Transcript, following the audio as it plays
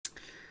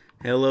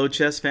Hello,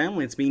 chess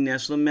family. It's me,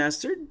 National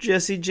Master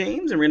Jesse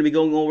James, and we're going to be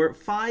going over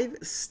 5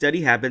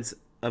 study habits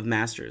of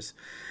masters.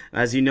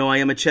 As you know, I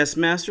am a chess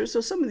master, so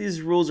some of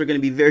these rules are going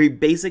to be very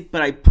basic,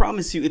 but I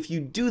promise you, if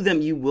you do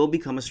them, you will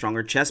become a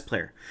stronger chess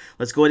player.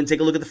 Let's go ahead and take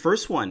a look at the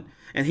first one.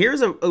 And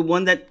here's a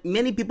one that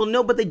many people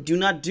know, but they do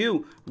not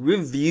do.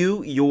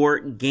 Review your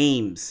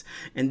games.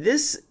 And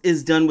this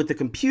is done with the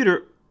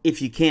computer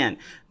if you can.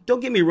 Don't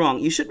get me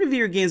wrong, you should review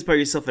your games by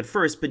yourself at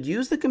first, but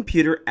use the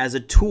computer as a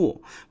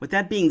tool. With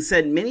that being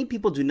said, many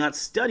people do not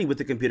study with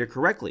the computer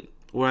correctly.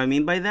 What I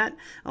mean by that?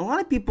 A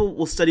lot of people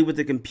will study with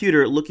the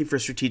computer looking for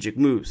strategic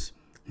moves.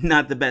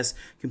 Not the best.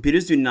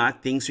 Computers do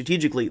not think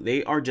strategically.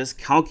 They are just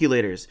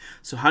calculators.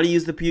 So how to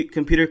use the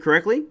computer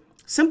correctly?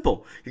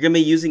 Simple. You're going to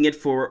be using it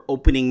for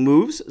opening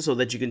moves so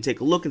that you can take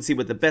a look and see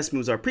what the best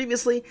moves are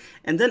previously.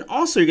 And then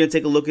also you're going to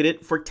take a look at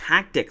it for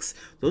tactics.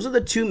 Those are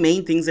the 2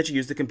 main things that you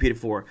use the computer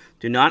for.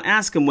 Do not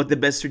ask them what the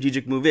best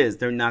strategic move is.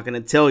 They're not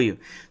going to tell you.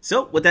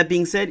 So with that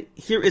being said,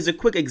 here is a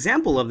quick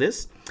example of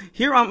this.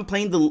 Here I'm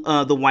playing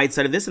the white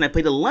side of this, and I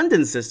played the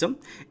London system.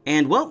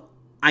 And well,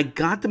 I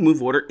got the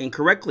move order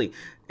incorrectly.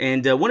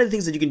 And one of the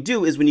things that you can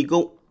do is when you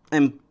go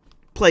and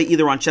play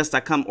either on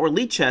chess.com or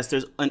Lichess,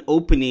 there's an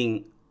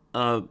opening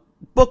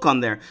book on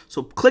there.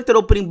 So click that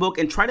opening book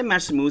and try to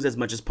match the moves as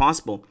much as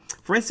possible.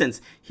 For instance,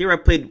 here I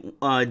played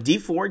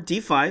d4,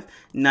 d5,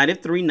 knight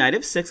f3, knight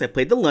f6. I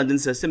played the London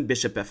system,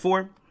 bishop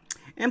f4,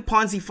 and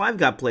pawn c5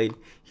 got played.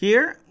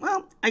 Here,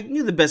 well, I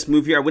knew the best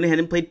move here. I went ahead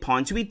and played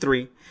pawn to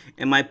e3,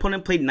 and my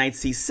opponent played knight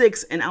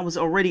c6, and I was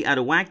already out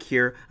of whack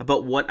here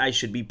about what I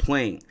should be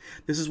playing.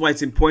 This is why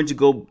it's important to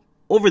go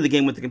over the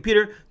game with the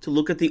computer to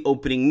look at the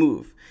opening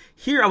move.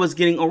 Here I was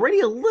getting already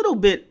a little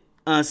bit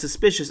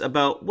suspicious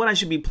about what I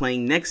should be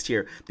playing next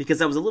here,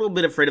 because I was a little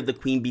bit afraid of the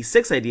queen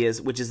b6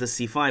 ideas, which is the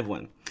c5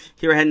 one.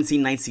 Here I hadn't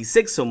seen knight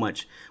c6 so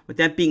much. With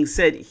that being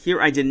said, here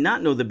I did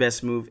not know the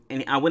best move,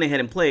 and I went ahead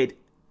and played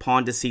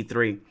pawn to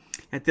c3.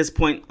 At this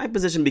point, my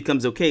position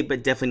becomes okay,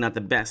 but definitely not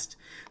the best.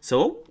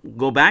 So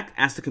go back,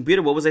 ask the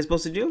computer, what was I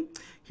supposed to do?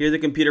 Here the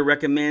computer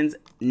recommends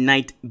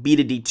knight b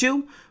to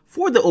d2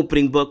 for the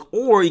opening book,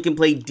 or you can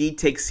play d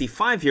takes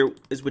c5 here,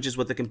 which is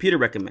what the computer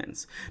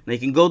recommends. Now you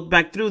can go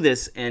back through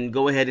this and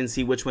go ahead and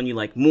see which one you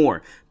like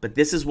more, but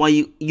this is why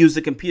you use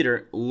the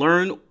computer.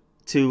 Learn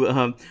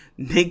to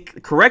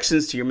make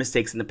corrections to your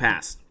mistakes in the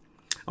past.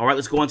 All right,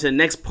 let's go on to the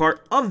next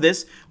part of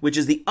this, which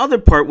is the other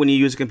part when you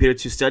use a computer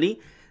to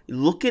study.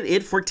 Look at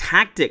it for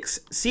tactics.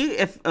 See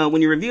if,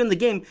 when you're reviewing the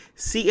game,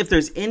 see if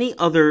there's any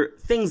other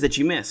things that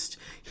you missed.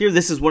 Here,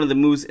 this is one of the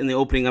moves in the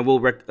opening I will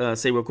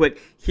say real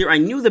quick. Here, I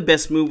knew the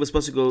best move was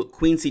supposed to go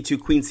queen c2,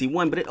 queen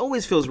c1, but it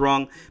always feels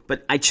wrong.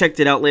 But I checked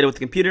it out later with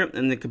the computer,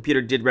 and the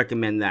computer did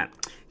recommend that.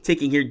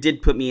 Taking here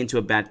did put me into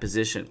a bad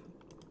position.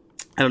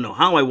 I don't know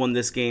how I won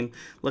this game.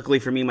 Luckily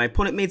for me, my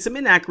opponent made some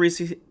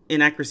inaccuracies,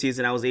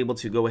 and I was able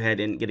to go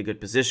ahead and get a good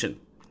position.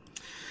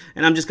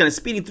 And I'm just kind of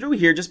speeding through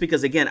here just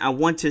because, again, I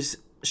want to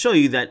show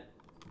you that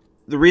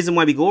the reason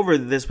why we go over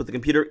this with the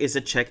computer is to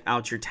check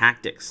out your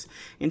tactics.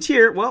 And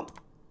here, well,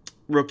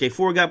 rook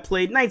a4 got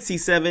played, knight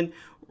c7,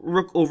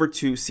 rook over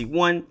to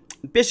c1,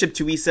 bishop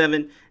to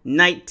e7,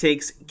 knight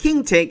takes,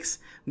 king takes,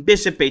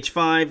 bishop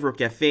h5, rook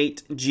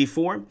f8,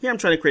 g4. Here I'm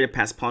trying to create a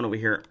passed pawn over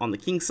here on the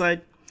king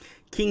side.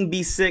 King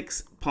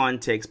b6, pawn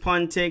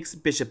takes,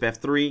 bishop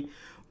f3,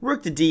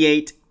 rook to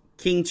d8,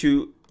 king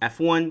to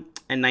f1,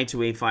 and knight to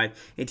a5.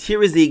 And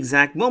here is the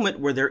exact moment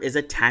where there is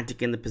a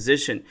tactic in the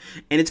position.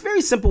 And it's very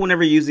simple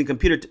whenever you're using a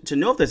computer to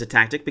know if there's a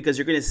tactic, because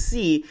you're going to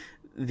see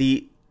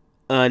the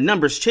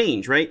numbers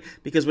change, right?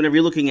 Because whenever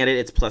you're looking at it,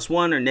 it's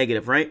 +1 or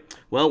negative, right?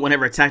 Well,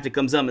 whenever a tactic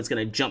comes up, it's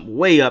going to jump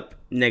way up,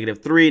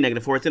 -3,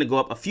 -4. It's going to go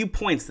up a few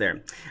points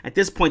there. At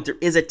this point, there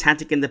is a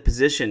tactic in the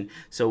position.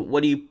 So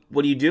what do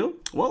you do?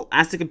 Well,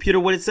 ask the computer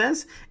what it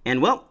says,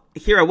 and well,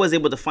 here I was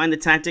able to find the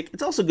tactic.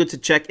 It's also good to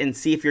check and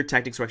see if your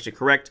tactics were actually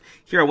correct.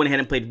 Here I went ahead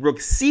and played rook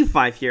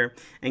c5 here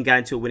and got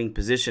into a winning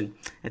position.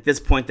 At this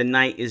point, the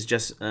knight is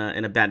just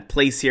in a bad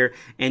place here,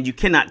 and you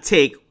cannot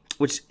take,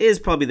 which is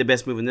probably the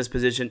best move in this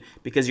position,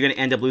 because you're going to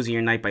end up losing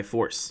your knight by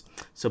force.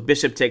 So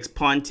bishop takes,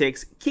 pawn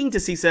takes, king to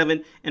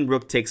c7, and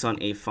rook takes on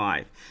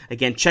a5.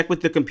 Again, check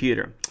with the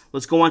computer.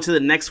 Let's go on to the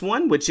next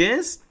one, which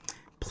is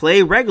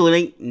play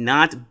regularly,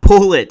 not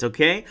bullet,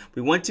 okay?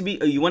 You want to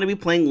be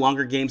playing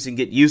longer games and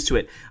get used to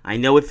it. I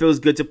know it feels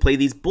good to play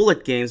these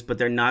bullet games, but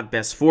they're not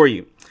best for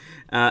you.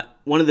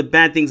 One of the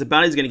bad things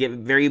about it is going to get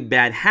very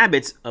bad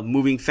habits of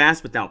moving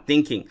fast without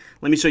thinking.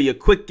 Let me show you a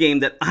quick game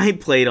that I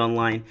played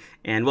online.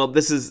 And, well,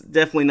 this is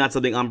definitely not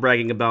something I'm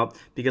bragging about,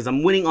 because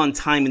I'm winning on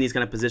time in these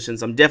kind of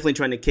positions. I'm definitely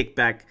trying to kick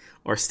back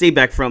or stay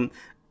back from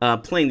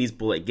playing these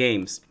bullet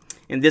games.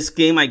 In this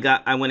game,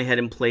 I went ahead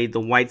and played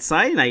the white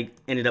side, and I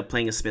ended up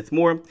playing a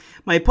Smith-Morra.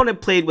 My opponent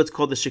played what's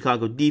called the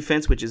Chicago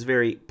defense, which is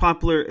very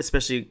popular,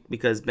 especially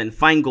because Ben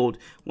Feingold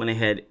went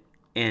ahead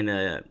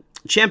and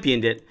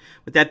championed it.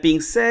 With that being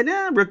said,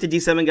 rook to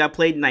d7 got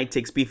played, knight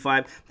takes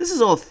b5. This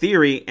is all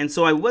theory, and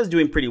so I was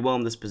doing pretty well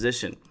in this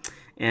position.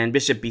 And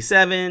bishop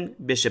b7,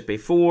 bishop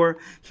a4.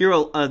 Here,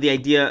 the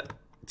idea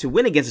to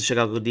win against the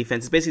Chicago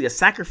defense is basically to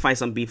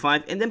sacrifice on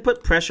b5 and then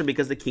put pressure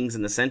because the king's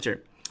in the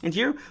center. And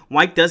here,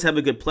 white does have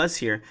a good plus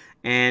here.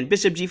 And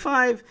bishop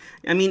g5,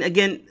 I mean,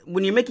 again,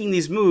 when you're making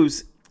these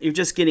moves, you're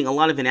just getting a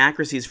lot of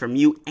inaccuracies from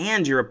you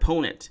and your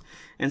opponent.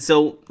 And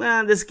so,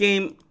 this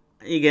game,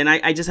 again,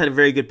 I just had a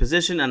very good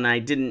position, and I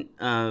didn't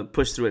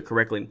push through it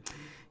correctly.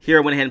 Here,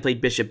 I went ahead and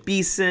played bishop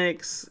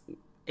b6,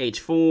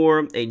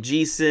 h4,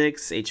 g6,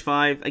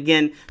 h5.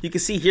 Again, you can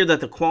see here that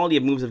the quality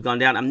of moves have gone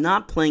down. I'm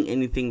not playing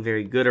anything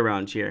very good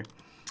around here.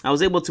 I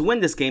was able to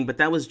win this game, but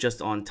that was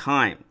just on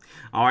time.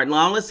 All right,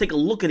 now let's take a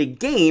look at a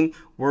game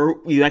where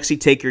you actually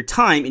take your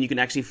time and you can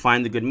actually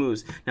find the good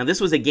moves. Now, this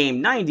was a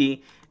game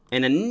 90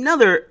 and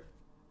another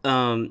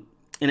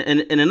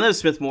another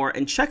Smith-Morra,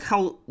 and check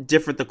how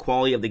different the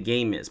quality of the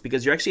game is,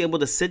 because you're actually able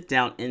to sit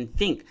down and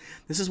think.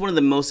 This is one of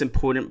the most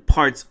important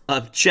parts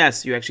of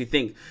chess. You actually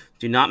think.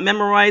 Do not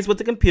memorize what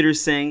the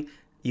computer's saying.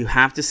 You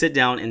have to sit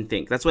down and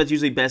think. That's why it's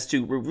usually best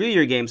to review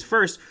your games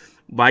first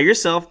by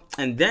yourself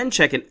and then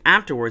check it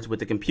afterwards with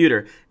the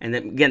computer. And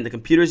then again, the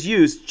computer is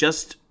used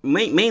just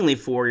mainly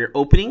for your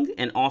opening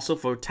and also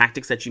for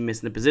tactics that you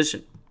miss in the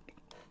position.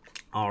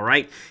 All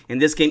right, in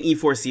this game, e4,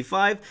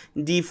 c5,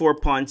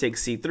 d4, pawn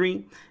takes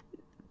c3,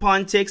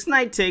 pawn takes,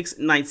 knight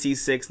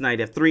c6, knight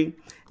f3,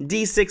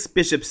 d6,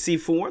 bishop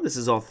c4, this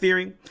is all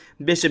theory,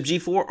 bishop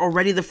g4,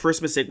 already the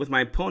first mistake with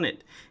my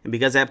opponent. And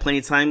because I had plenty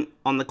of time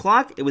on the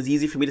clock, it was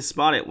easy for me to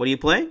spot it. What do you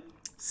play?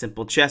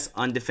 Simple chess,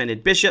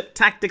 undefended bishop,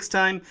 tactics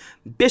time,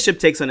 bishop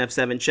takes on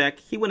f7 check.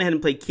 He went ahead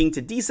and played king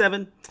to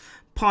d7,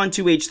 pawn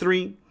to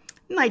h3,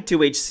 knight to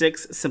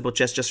h6, simple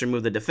chess, just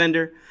remove the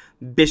defender,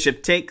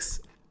 bishop takes,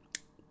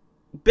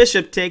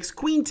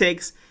 queen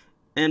takes,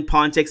 and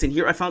pawn takes. And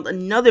here I found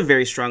another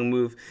very strong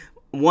move.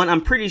 One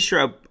I'm pretty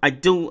sure I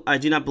do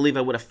not believe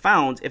I would have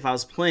found if I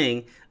was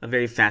playing a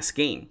very fast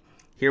game.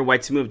 Here,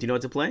 white's move. Do you know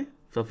what to play?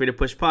 Feel free to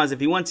push pause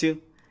if you want to.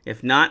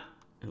 If not,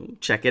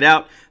 check it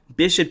out.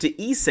 Bishop to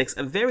e6,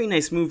 a very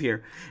nice move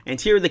here.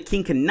 And here the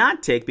king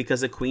cannot take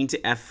because of queen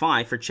to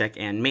f5 for check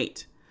and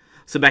mate.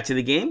 So back to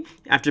the game.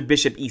 After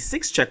bishop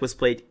e6 check was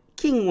played,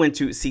 king went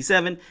to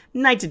c7,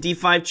 knight to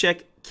d5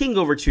 check, king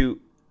over to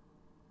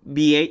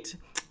b8,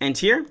 and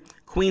here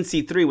queen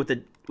c3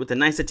 with a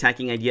nice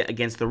attacking idea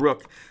against the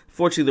rook.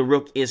 Fortunately, the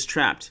rook is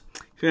trapped.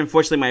 Here,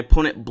 unfortunately, my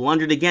opponent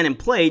blundered again and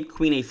played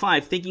queen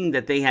a5, thinking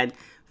that they had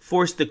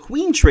forced the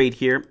queen trade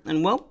here,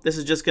 and well, this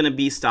is just going to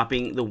be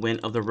stopping the win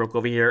of the rook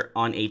over here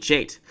on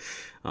h8.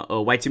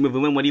 White to move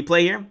and win. What do you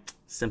play here?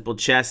 Simple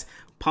chess.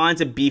 Pawn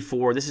to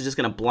b4. This is just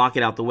going to block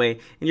it out the way,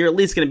 and you're at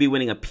least going to be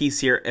winning a piece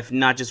here, if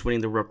not just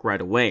winning the rook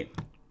right away.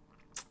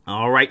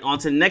 All right, on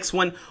to the next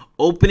one,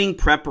 opening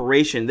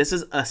preparation. This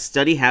is a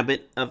study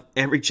habit of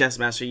every chess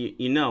master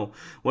you know.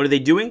 What are they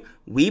doing?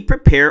 We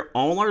prepare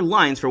all our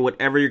lines for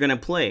whatever you're going to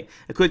play.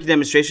 A quick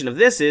demonstration of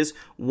this is,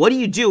 what do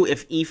you do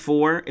if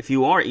e4, if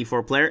you are an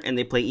e4 player and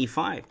they play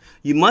e5?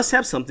 You must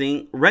have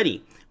something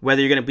ready.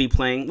 Whether you're going to be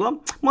playing,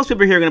 well, most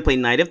people here are going to play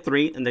knight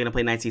f3 and they're going to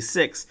play knight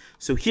c6.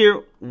 So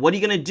here, what are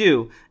you going to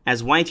do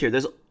as white here?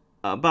 There's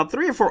about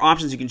 3 or 4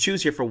 options you can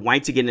choose here for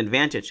white to get an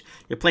advantage.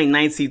 You're playing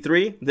knight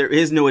c3, there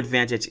is no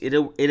advantage. It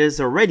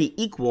is already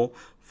equal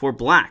for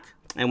black.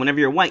 And whenever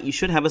you're white, you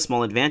should have a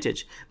small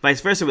advantage. Vice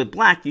versa with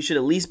black, you should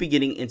at least be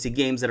getting into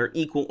games that are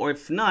equal, or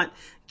if not,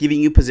 giving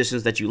you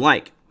positions that you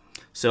like.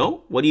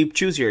 So, what do you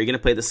choose here? Are you going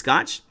to play the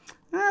Scotch?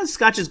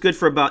 Scotch is good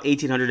for about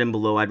 1800 and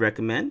below, I'd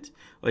recommend.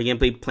 Or you're going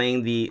to be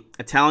playing the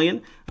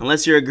Italian.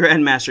 Unless you're a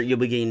grandmaster, you'll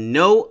be getting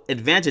no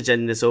advantage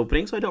in this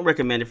opening, so I don't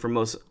recommend it for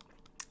most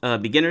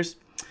beginners.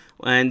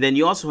 And then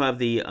you also have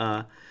the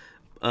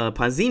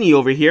Pazzini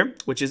over here,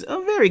 which is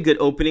a very good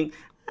opening.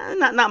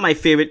 Not my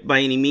favorite by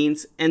any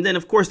means. And then,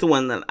 of course, the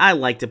one that I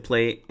like to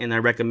play and I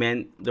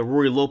recommend, the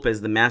Ruy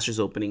Lopez, the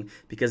Masters opening,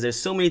 because there's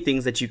so many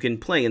things that you can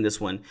play in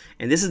this one.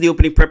 And this is the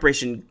opening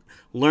preparation.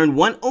 Learn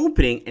one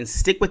opening and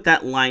stick with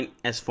that line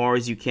as far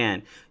as you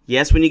can.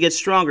 Yes, when you get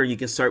stronger, you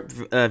can start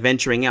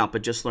venturing out,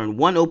 but just learn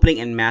one opening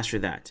and master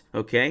that,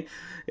 okay?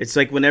 It's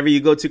like whenever you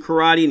go to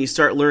karate and you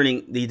start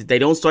learning, they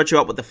don't start you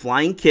out with the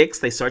flying kicks.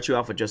 They start you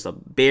off with just a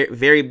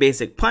very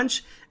basic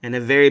punch and a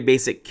very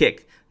basic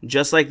kick.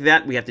 Just like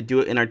that, we have to do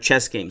it in our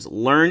chess games.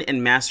 Learn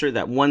and master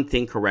that one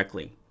thing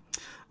correctly.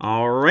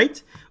 All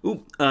right.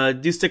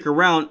 Do stick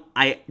around.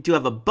 I do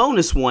have a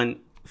bonus one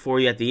for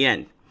you at the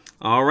end.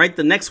 All right.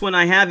 The next one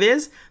I have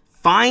is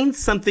find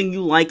something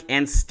you like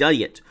and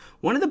study it.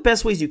 One of the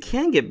best ways you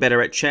can get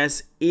better at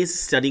chess is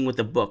studying with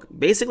a book.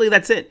 Basically,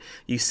 that's it.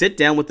 You sit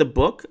down with the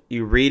book,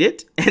 you read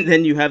it, and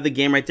then you have the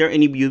game right there,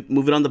 and you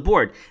move it on the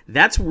board.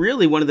 That's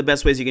really one of the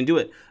best ways you can do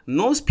it.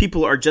 Most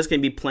people are just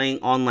going to be playing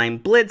online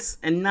blitz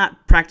and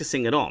not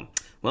practicing at all.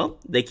 Well,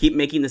 they keep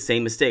making the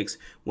same mistakes.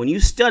 When you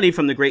study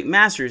from the great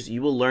masters,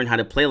 you will learn how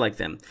to play like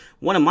them.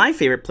 One of my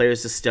favorite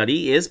players to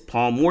study is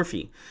Paul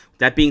Morphy.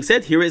 That being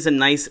said, here is a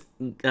nice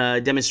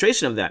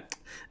demonstration of that.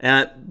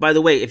 By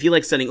the way, if you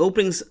like studying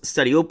openings,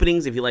 study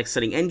openings. If you like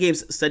studying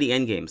endgames, study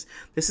endgames.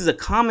 This is a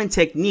common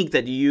technique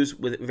that you use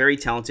with very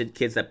talented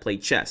kids that play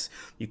chess.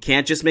 You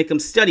can't just make them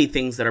study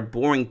things that are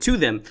boring to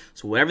them.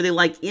 So whatever they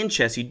like in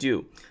chess, you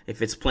do.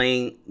 If it's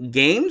playing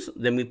games,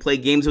 then we play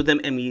games with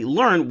them and we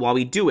learn while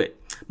we do it.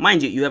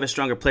 Mind you, you have a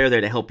stronger player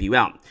there to help you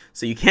out.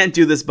 So you can't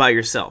do this by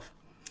yourself.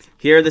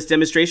 Here, this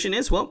demonstration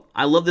is, well,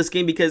 I love this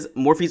game because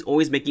Morphy's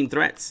always making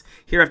threats.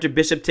 Here, after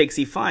bishop takes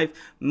e5,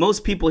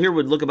 most people here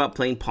would look about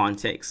playing pawn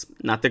takes.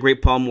 Not the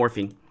great pawn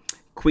Morphy.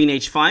 Queen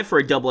h5 for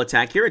a double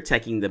attack here,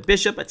 attacking the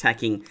bishop,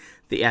 attacking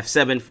the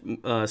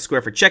f7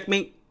 square for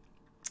checkmate.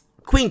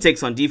 Queen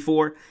takes on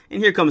d4,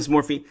 and here comes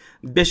Morphy.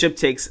 Bishop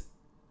takes,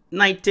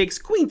 knight takes,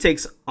 queen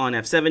takes on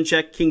f7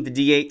 check, king to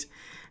d8,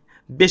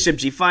 bishop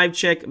g5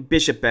 check,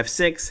 bishop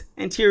f6,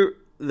 and here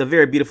the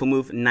very beautiful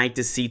move, knight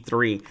to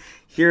c3.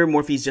 Here,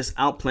 Morphy's just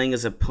outplaying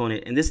his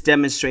opponent, and this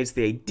demonstrates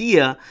the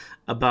idea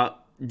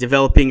about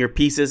developing your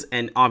pieces,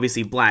 and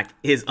obviously black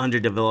is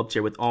underdeveloped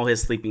here with all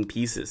his sleeping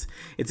pieces.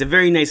 It's a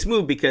very nice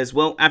move because,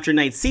 well, after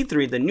knight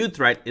c3, the new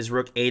threat is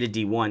rook a to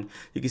d1.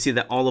 You can see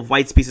that all of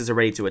white's pieces are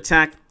ready to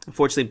attack.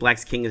 Unfortunately,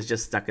 black's king is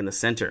just stuck in the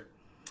center.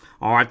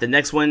 All right, the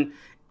next one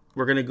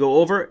we're going to go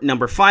over,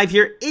 number 5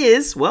 here,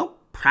 is, well,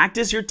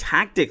 practice your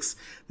tactics.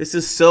 This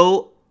is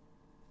so...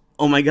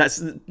 Oh my gosh,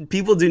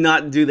 people do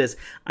not do this.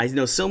 I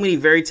know so many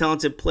very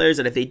talented players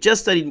that if they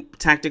just studied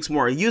tactics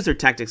more or use their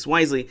tactics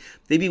wisely,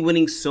 they'd be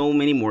winning so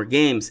many more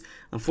games.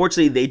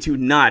 Unfortunately, they do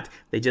not.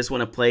 They just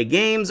want to play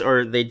games,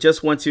 or they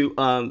just want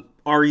to,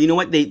 or you know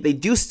what, they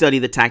do study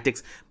the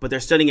tactics, but they're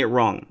studying it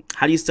wrong.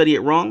 How do you study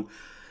it wrong?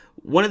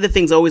 One of the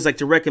things I always like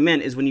to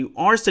recommend is when you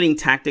are studying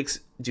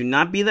tactics, do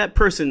not be that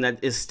person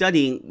that is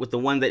studying with the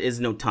one that is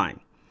no time.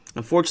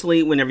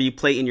 Unfortunately, whenever you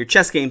play in your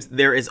chess games,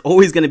 there is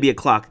always going to be a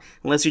clock,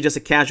 unless you're just a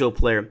casual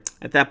player.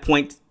 At that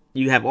point,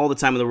 you have all the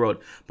time on the road.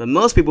 But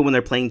most people, when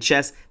they're playing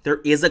chess,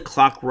 there is a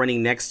clock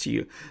running next to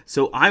you.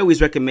 So I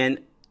always recommend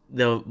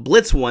the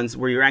blitz ones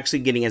where you're actually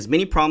getting as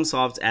many problem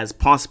solved as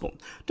possible.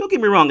 Don't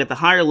get me wrong, at the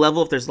higher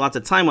level, if there's lots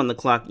of time on the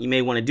clock, you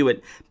may want to do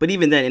it. But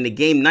even then, in the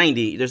game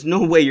 90, there's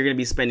no way you're going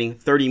to be spending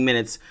 30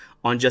 minutes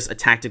on just a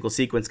tactical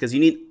sequence because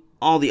you need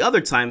all the other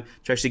time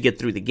to actually get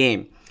through the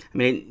game. I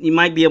mean, you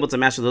might be able to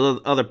master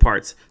the other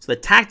parts. So the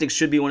tactics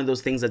should be one of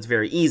those things that's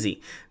very easy.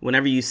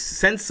 Whenever you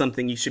sense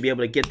something, you should be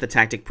able to get the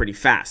tactic pretty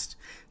fast.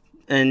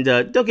 And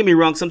don't get me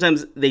wrong,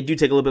 sometimes they do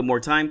take a little bit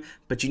more time,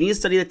 but you need to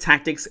study the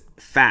tactics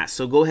fast.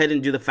 So go ahead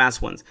and do the fast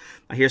ones.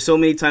 I hear so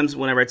many times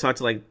whenever I talk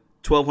to like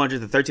 1200s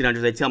to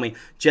 1300s, they tell me,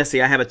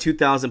 Jesse, I have a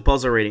 2000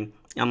 puzzle rating.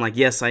 I'm like,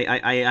 yes,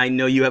 I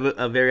know you have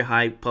a very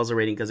high puzzle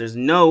rating because there's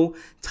no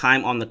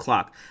time on the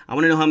clock. I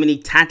want to know how many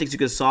tactics you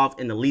can solve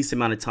in the least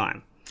amount of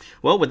time.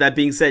 Well, with that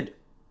being said,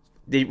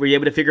 were you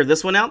able to figure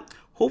this one out?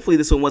 Hopefully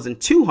this one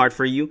wasn't too hard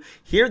for you.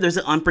 Here, there's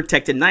an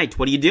unprotected knight.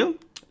 What do?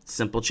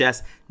 Simple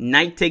chess.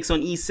 Knight takes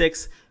on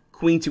e6.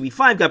 Queen to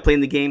e5 got played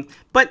in the game.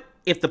 But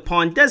if the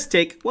pawn does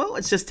take, well,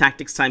 it's just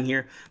tactics time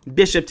here.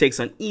 Bishop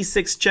takes on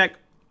e6 check.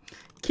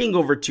 King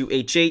over to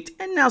h8.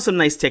 And now some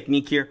nice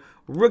technique here.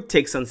 Rook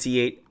takes on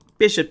c8.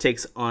 Bishop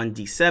takes on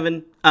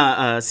d7,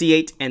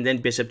 c8. And then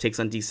bishop takes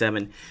on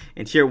d7.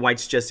 And here,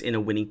 white's just in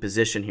a winning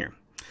position here.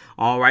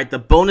 All right, the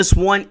bonus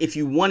one, if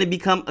you want to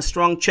become a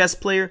strong chess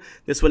player,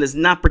 this one is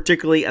not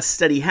particularly a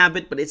study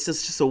habit, but it's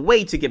just a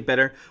way to get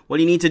better. What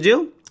do you need to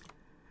do?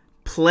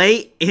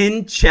 Play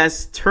in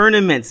chess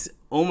tournaments.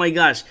 Oh my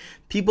gosh.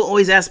 People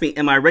always ask me,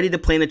 am I ready to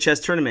play in a chess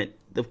tournament?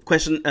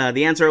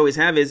 The answer I always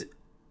have is,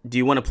 do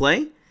you want to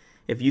play?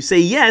 If you say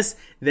yes,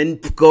 then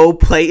go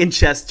play in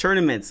chess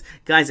tournaments.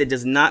 Guys, it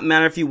does not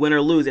matter if you win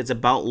or lose. It's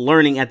about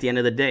learning at the end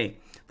of the day.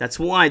 That's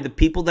why the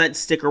people that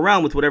stick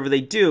around with whatever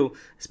they do,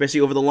 especially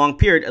over the long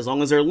period, as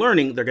long as they're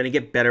learning, they're going to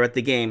get better at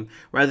the game.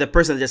 Rather than the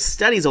person that just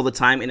studies all the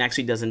time and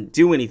actually doesn't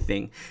do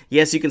anything.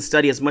 Yes, you can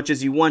study as much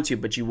as you want to,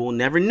 but you will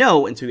never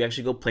know until you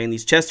actually go play in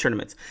these chess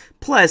tournaments.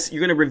 Plus,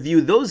 you're going to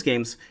review those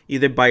games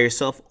either by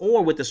yourself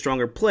or with a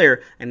stronger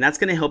player, and that's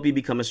going to help you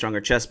become a stronger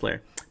chess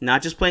player.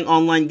 Not just playing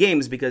online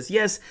games, because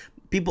yes,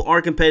 people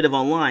are competitive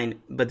online,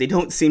 but they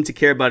don't seem to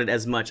care about it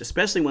as much,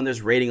 especially when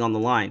there's rating on the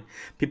line.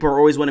 People are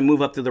always want to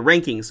move up through the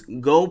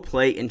rankings. Go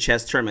play in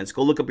chess tournaments.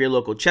 Go look up your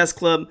local chess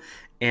club,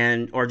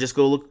 or just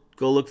go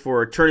look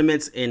for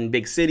tournaments in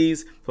big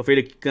cities. Feel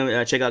free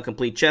to check out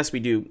Complete Chess. We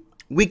do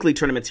weekly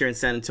tournaments here in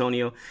San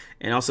Antonio,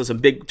 and also some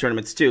big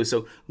tournaments too.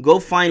 So go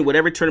find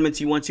whatever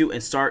tournaments you want to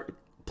and start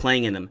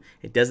playing in them.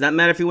 It does not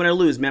matter if you win or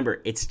lose.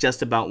 Remember, it's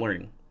just about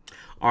learning.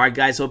 All right,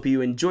 guys, hope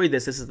you enjoyed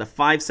this. This is the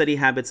 5 study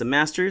habits of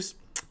masters.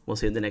 We'll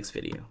see you in the next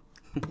video.